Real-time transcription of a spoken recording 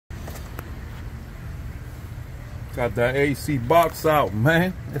Got that AC box out,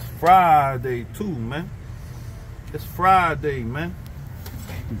 man. It's Friday too, man. It's Friday, man.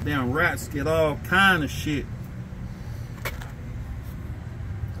 Damn rats get all kind of shit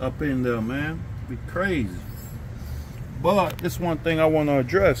up in there, man. Be crazy. But this one thing I want to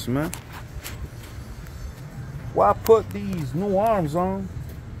address, man. Why put these new arms on?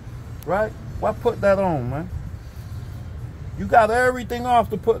 Right? Why put that on, man? You got everything off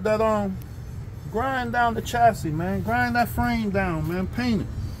to put that on. Grind down the chassis, man. Grind that frame down, man. Paint it.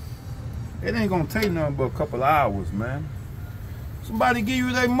 It ain't gonna take nothing but a couple hours, man. Somebody give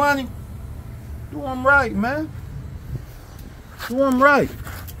you their money, do them right, man. Do them right.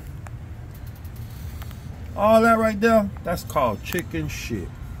 All that right there, that's called chicken shit.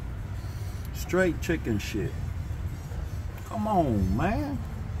 Straight chicken shit. Come on, man.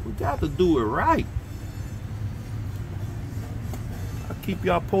 We got to do it right. I'll keep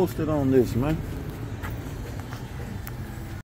y'all posted on this, man.